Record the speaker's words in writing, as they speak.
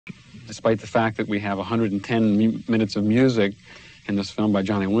despite the fact that we have 110 minutes of music in this film by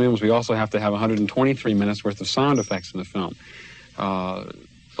Johnny Williams, we also have to have 123 minutes worth of sound effects in the film.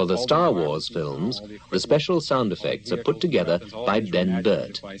 For the Star Wars films, the special sound effects are put together by Ben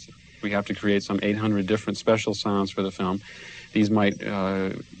Burtt. We have to create some 800 different special sounds for the film. These might,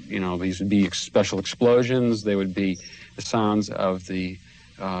 these would be special explosions. They would be the sounds of the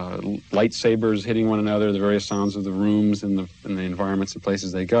lightsabers hitting one another, the various sounds of the rooms and the environments and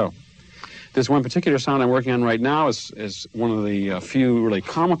places they go. This one particular sound I'm working on right now is one of the few really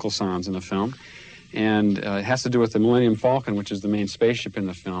comical sounds in the film, and it has to do with the Millennium Falcon, which is the main spaceship in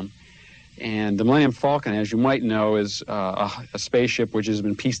the film. And the Millennium Falcon, as you might know, is a spaceship which has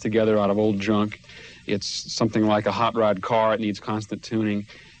been pieced together out of old junk. It's something like a hot rod car. It needs constant tuning.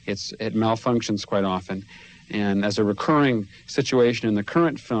 It malfunctions quite often. And as a recurring situation in the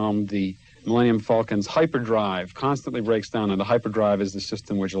current film, the Millennium Falcon's hyperdrive constantly breaks down, and the hyperdrive is the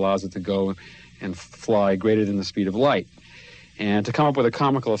system which allows it to go and fly greater than the speed of light. And to come up with a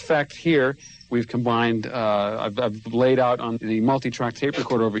comical effect here, we've combined, I've laid out on the multi-track tape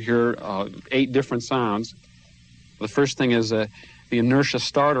recorder over here 8 different sounds. The first thing is the inertia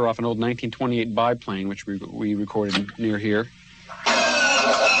starter off an old 1928 biplane, which we recorded near here.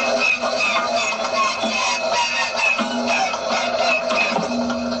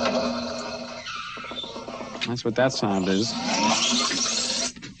 That's what that sound is.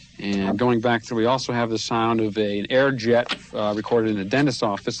 And going back through, we also have the sound of an air jet recorded in a dentist's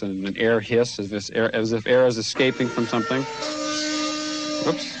office, and an air hiss as if air is escaping from something.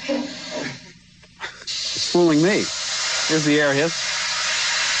 Whoops. It's fooling me. Here's the air hiss.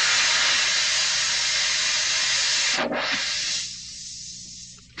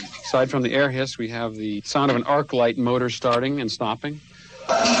 Aside from the air hiss, we have the sound of an arc light motor starting and stopping.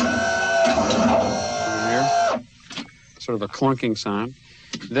 Sort of a clunking sound.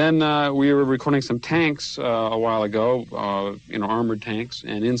 Then we were recording some tanks a while ago, armored tanks,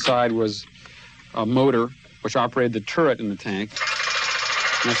 and inside was a motor which operated the turret in the tank.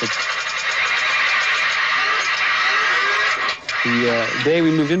 The day we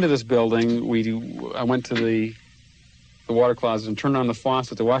moved into this building, I went to the water closet and turned on the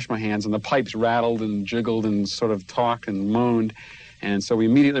faucet to wash my hands, and the pipes rattled and jiggled and sort of talked and moaned, and so we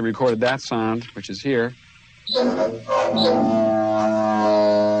immediately recorded that sound, which is here. Okay.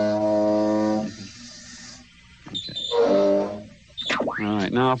 All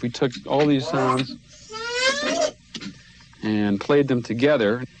right, now if we took all these sounds and played them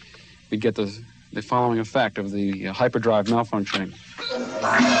together, we'd get the following effect of the hyperdrive malfunctioning.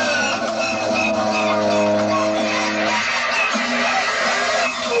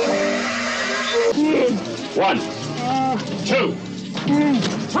 1, 2,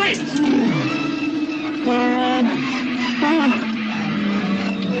 3.